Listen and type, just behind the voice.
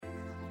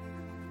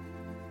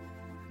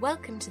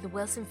Welcome to the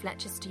Wilson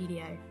Fletcher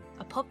Studio,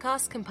 a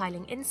podcast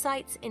compiling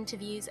insights,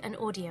 interviews, and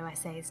audio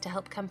essays to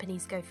help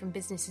companies go from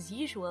business as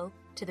usual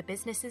to the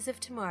businesses of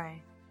tomorrow.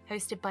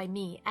 Hosted by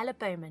me, Ella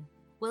Bowman,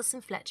 Wilson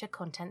Fletcher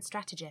content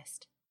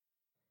strategist.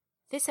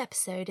 This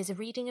episode is a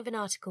reading of an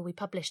article we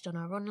published on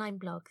our online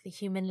blog, The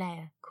Human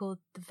Layer, called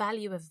The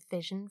Value of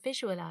Vision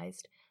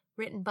Visualized,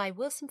 written by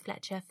Wilson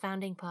Fletcher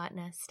founding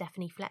partner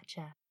Stephanie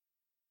Fletcher.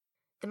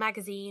 The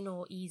magazine,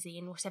 or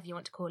e-zine, whatever you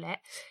want to call it,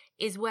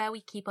 is where we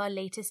keep our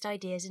latest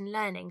ideas and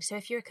learning. So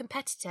if you're a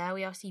competitor,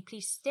 we ask you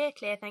please steer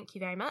clear, thank you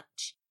very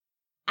much.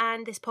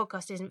 And this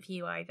podcast isn't for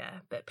you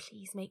either, but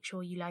please make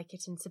sure you like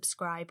it and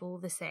subscribe all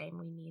the same.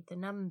 We need the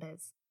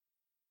numbers.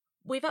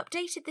 We've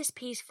updated this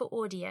piece for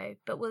audio,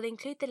 but we'll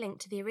include the link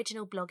to the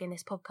original blog in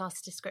this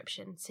podcast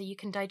description so you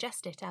can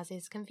digest it as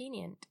is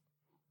convenient.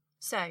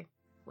 So,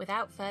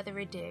 without further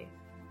ado,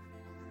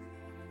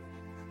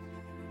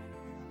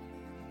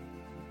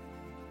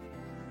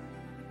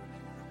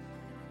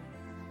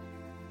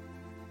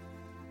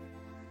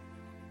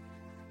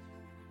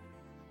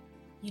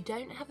 You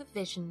Don't Have a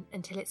Vision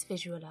Until It's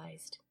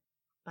Visualized,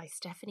 by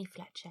Stephanie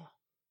Fletcher.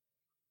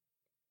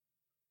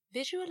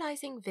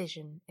 Visualizing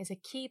vision is a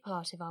key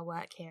part of our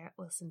work here at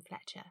Wilson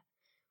Fletcher.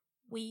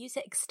 We use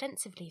it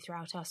extensively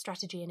throughout our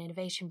strategy and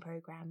innovation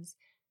programs,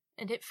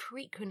 and it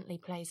frequently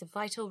plays a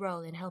vital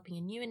role in helping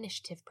a new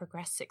initiative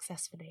progress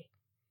successfully.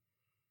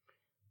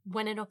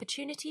 When an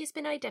opportunity has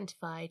been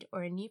identified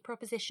or a new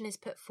proposition is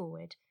put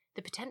forward,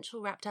 the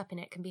potential wrapped up in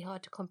it can be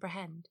hard to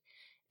comprehend,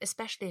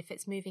 especially if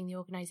it's moving the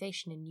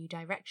organisation in new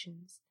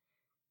directions.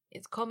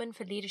 It's common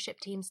for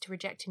leadership teams to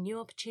reject a new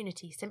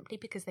opportunity simply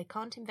because they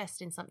can't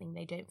invest in something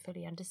they don't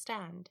fully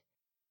understand.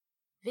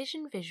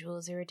 Vision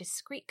visuals are a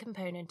discrete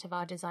component of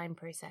our design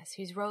process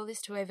whose role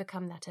is to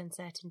overcome that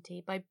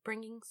uncertainty by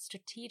bringing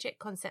strategic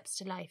concepts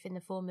to life in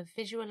the form of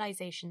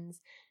visualizations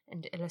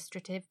and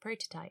illustrative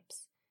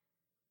prototypes.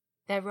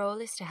 Their role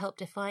is to help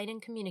define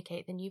and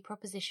communicate the new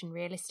proposition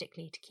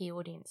realistically to key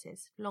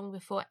audiences, long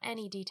before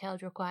any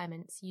detailed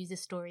requirements, user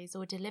stories,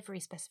 or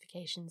delivery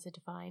specifications are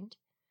defined.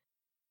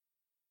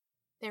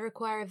 They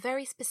require a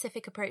very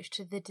specific approach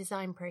to the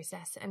design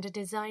process and a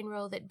design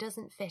role that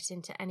doesn't fit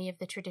into any of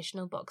the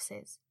traditional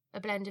boxes,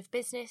 a blend of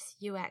business,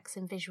 UX,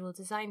 and visual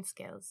design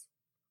skills.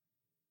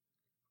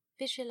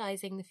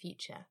 Visualizing the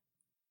future.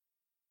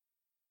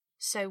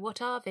 So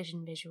what are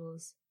vision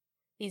visuals?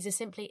 These are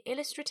simply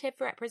illustrative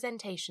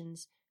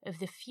representations of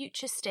the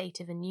future state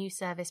of a new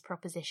service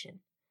proposition,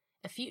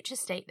 a future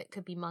state that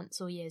could be months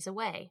or years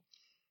away.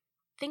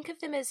 Think of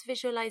them as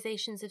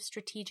visualizations of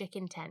strategic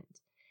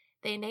intent.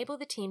 They enable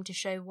the team to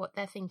show what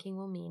their thinking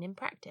will mean in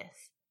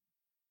practice.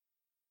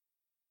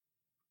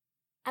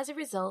 As a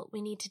result,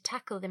 we need to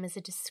tackle them as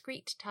a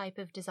discrete type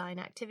of design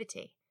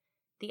activity.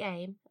 The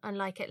aim,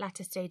 unlike at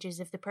latter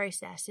stages of the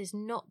process, is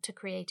not to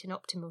create an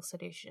optimal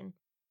solution.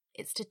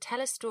 It's to tell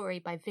a story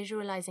by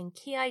visualizing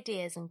key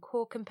ideas and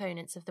core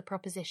components of the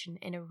proposition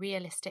in a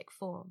realistic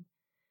form.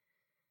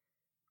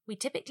 We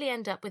typically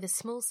end up with a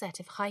small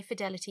set of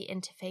high-fidelity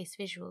interface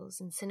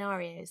visuals and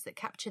scenarios that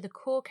capture the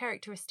core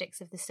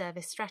characteristics of the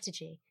service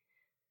strategy.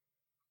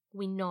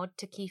 We nod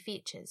to key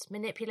features,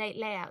 manipulate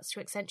layouts to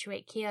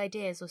accentuate key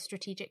ideas or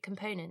strategic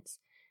components,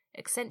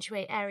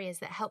 accentuate areas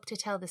that help to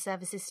tell the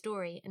service's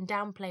story, and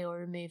downplay or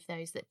remove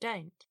those that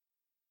don't.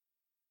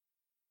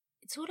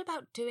 It's all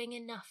about doing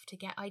enough to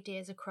get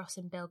ideas across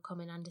and build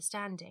common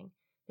understanding.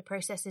 The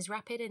process is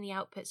rapid and the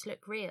outputs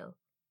look real.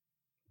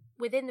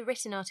 Within the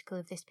written article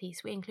of this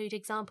piece, we include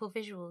example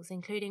visuals,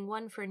 including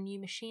one for a new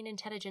machine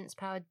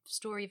intelligence-powered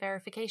story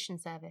verification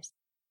service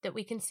that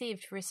we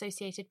conceived for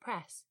Associated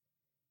Press.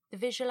 The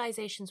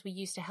visualizations we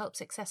used to help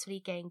successfully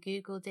gain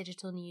Google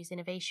Digital News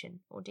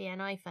Innovation, or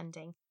DNI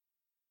funding,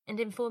 and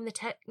inform the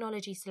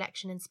technology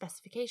selection and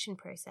specification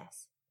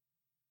process.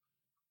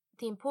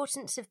 The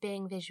importance of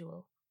being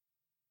visual.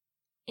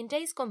 In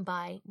days gone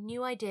by,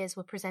 new ideas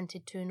were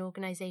presented to an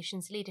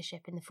organization's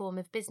leadership in the form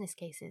of business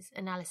cases,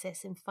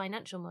 analysis, and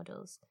financial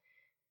models.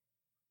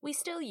 We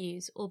still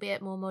use,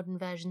 albeit more modern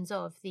versions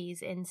of,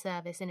 these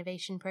in-service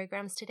innovation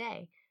programs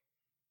today.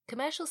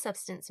 Commercial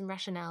substance and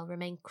rationale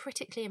remain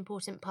critically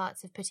important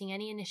parts of putting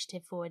any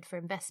initiative forward for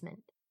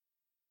investment.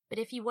 But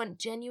if you want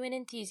genuine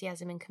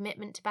enthusiasm and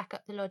commitment to back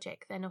up the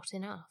logic, they're not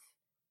enough.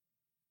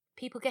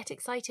 People get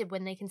excited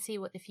when they can see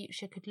what the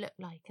future could look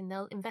like, and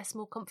they'll invest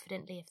more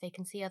confidently if they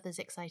can see others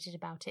excited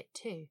about it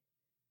too.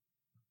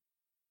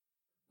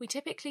 We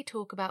typically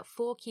talk about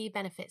 4 key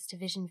benefits to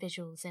vision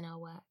visuals in our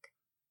work.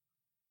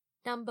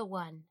 Number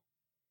 1,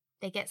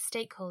 they get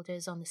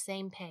stakeholders on the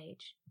same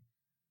page.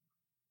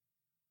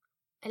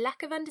 A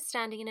lack of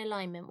understanding and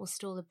alignment will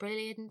stall a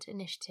brilliant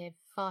initiative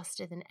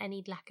faster than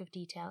any lack of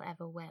detail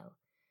ever will.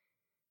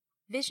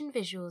 Vision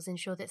visuals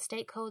ensure that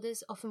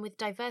stakeholders, often with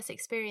diverse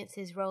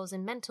experiences, roles,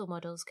 and mental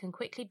models, can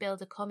quickly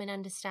build a common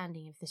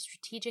understanding of the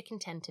strategic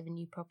intent of a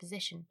new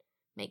proposition,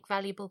 make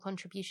valuable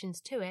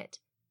contributions to it,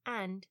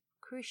 and,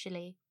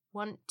 crucially,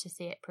 want to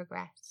see it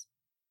progress.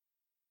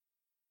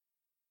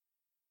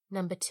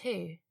 Number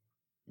 2,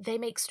 they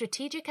make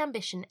strategic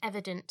ambition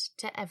evident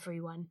to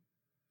everyone.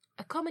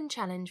 A common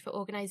challenge for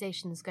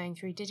organisations going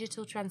through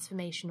digital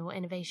transformation or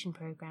innovation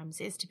programs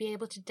is to be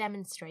able to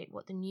demonstrate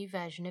what the new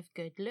version of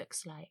good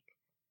looks like.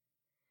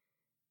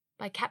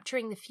 By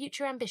capturing the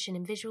future ambition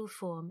in visual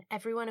form,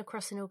 everyone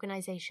across an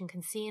organisation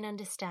can see and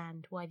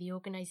understand why the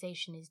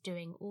organisation is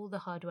doing all the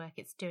hard work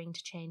it's doing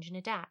to change and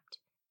adapt.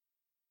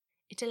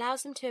 It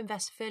allows them to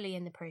invest fully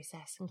in the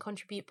process and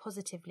contribute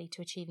positively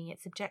to achieving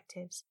its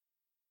objectives.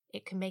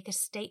 It can make a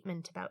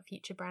statement about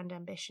future brand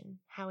ambition,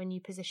 how a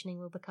new positioning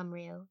will become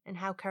real, and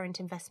how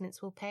current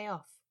investments will pay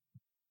off.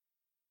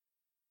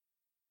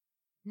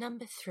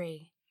 Number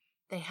 3,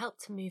 they help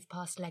to move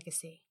past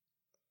legacy.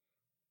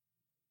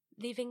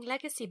 Leaving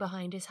legacy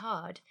behind is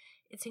hard.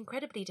 It's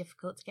incredibly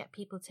difficult to get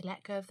people to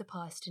let go of the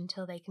past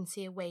until they can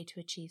see a way to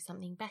achieve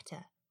something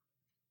better.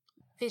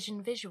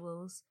 Vision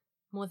visuals,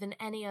 more than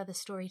any other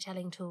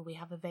storytelling tool we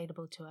have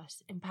available to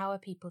us, empower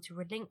people to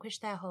relinquish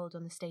their hold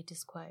on the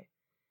status quo.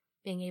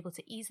 Being able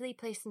to easily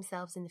place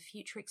themselves in the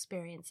future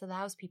experience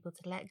allows people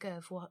to let go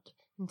of what,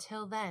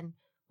 until then,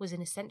 was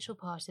an essential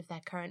part of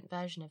their current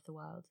version of the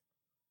world.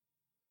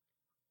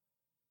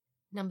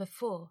 Number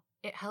 4,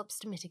 it helps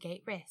to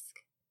mitigate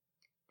risk.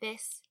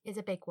 This is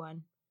a big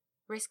one.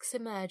 Risks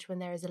emerge when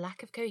there is a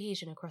lack of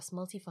cohesion across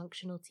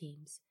multifunctional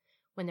teams.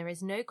 When there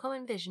is no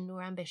common vision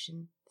or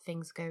ambition,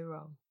 things go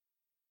wrong.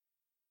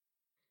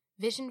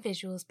 Vision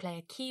visuals play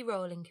a key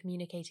role in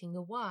communicating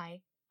the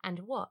why and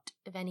what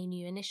of any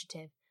new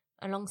initiative,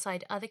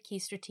 alongside other key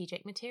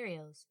strategic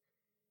materials.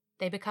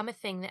 They become a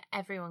thing that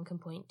everyone can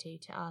point to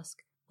ask,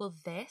 will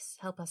this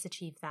help us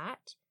achieve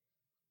that?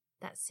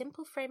 That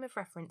simple frame of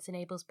reference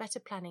enables better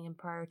planning and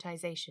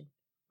prioritization,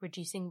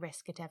 reducing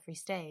risk at every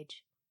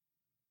stage.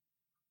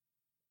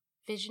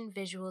 Vision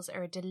visuals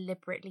are a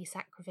deliberately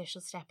sacrificial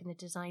step in the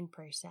design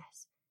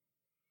process.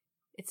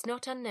 It's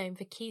not unknown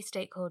for key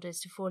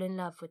stakeholders to fall in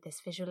love with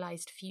this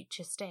visualized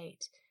future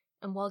state,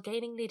 and while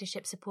gaining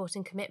leadership support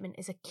and commitment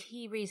is a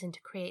key reason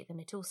to create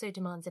them, it also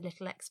demands a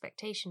little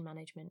expectation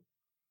management.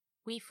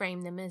 We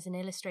frame them as an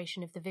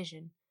illustration of the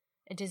vision,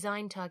 a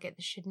design target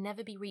that should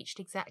never be reached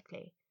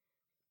exactly,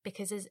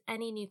 because as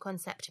any new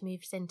concept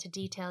moves into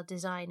detailed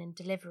design and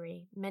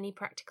delivery, many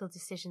practical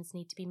decisions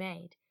need to be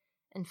made,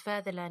 and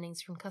further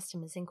learnings from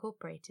customers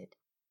incorporated.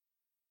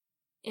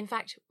 In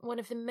fact, one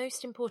of the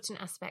most important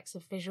aspects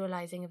of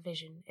visualizing a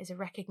vision is a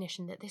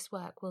recognition that this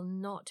work will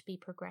not be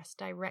progressed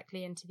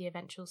directly into the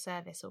eventual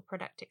service or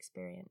product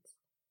experience.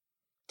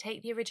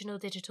 Take the original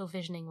digital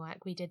visioning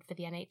work we did for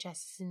the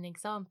NHS as an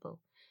example.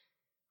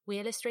 We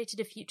illustrated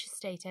a future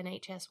state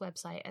NHS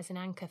website as an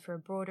anchor for a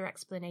broader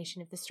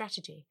explanation of the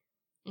strategy,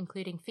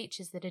 including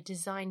features that are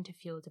designed to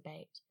fuel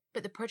debate,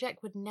 but the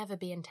project would never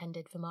be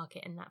intended for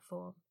market in that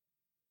form.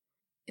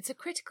 It's a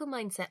critical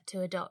mindset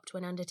to adopt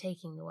when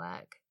undertaking the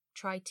work.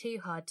 Try too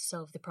hard to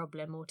solve the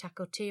problem or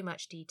tackle too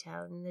much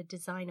detail, and the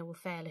designer will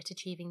fail at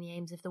achieving the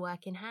aims of the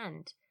work in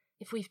hand.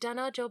 If we've done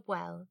our job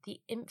well, the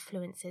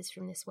influences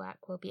from this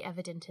work will be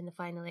evident in the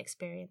final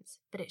experience,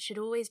 but it should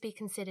always be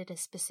considered a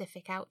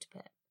specific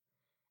output,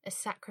 a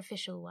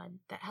sacrificial one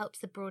that helps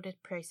the broader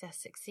process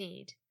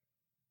succeed.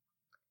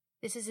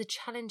 This is a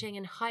challenging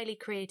and highly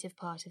creative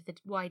part of the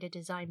wider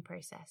design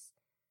process.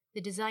 The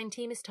design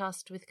team is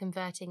tasked with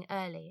converting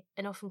early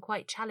and often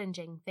quite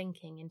challenging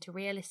thinking into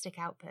realistic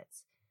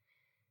outputs.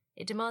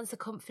 It demands the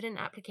confident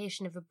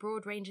application of a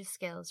broad range of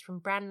skills from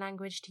brand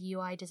language to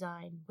UI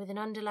design, with an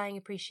underlying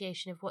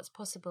appreciation of what's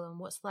possible and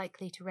what's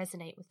likely to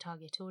resonate with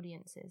target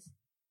audiences.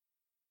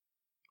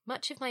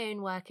 Much of my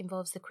own work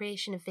involves the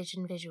creation of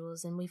vision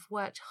visuals, and we've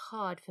worked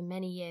hard for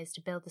many years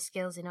to build the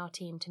skills in our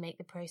team to make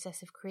the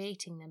process of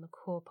creating them a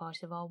core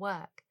part of our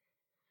work.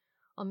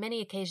 On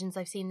many occasions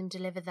I've seen them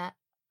deliver that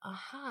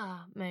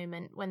aha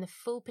moment when the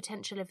full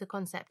potential of the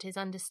concept is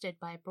understood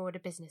by a broader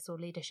business or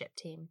leadership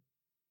team.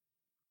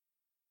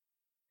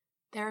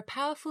 They're a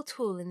powerful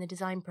tool in the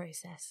design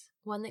process,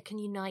 one that can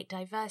unite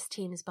diverse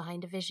teams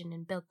behind a vision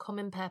and build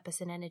common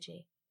purpose and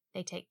energy.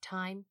 They take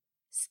time,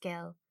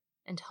 skill,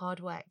 and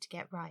hard work to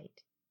get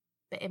right,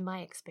 but in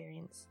my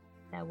experience,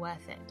 they're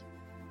worth it.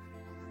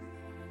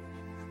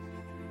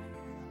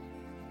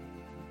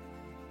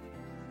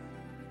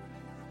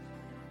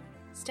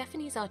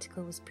 Stephanie's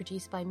article was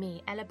produced by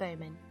me, Ella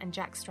Bowman, and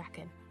Jack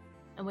Strachan,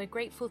 and we're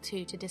grateful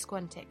too to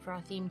Disquantic for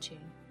our theme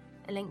tune,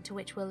 a link to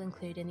which we'll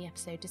include in the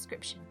episode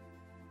description.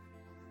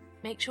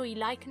 Make sure you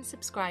like and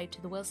subscribe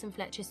to the Wilson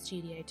Fletcher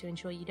Studio to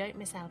ensure you don't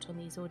miss out on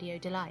these audio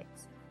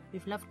delights.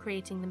 We've loved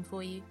creating them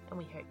for you, and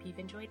we hope you've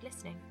enjoyed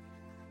listening.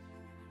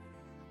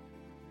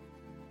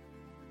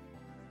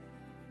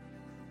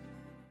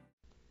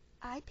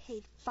 I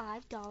paid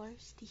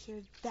 $5 to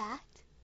hear that?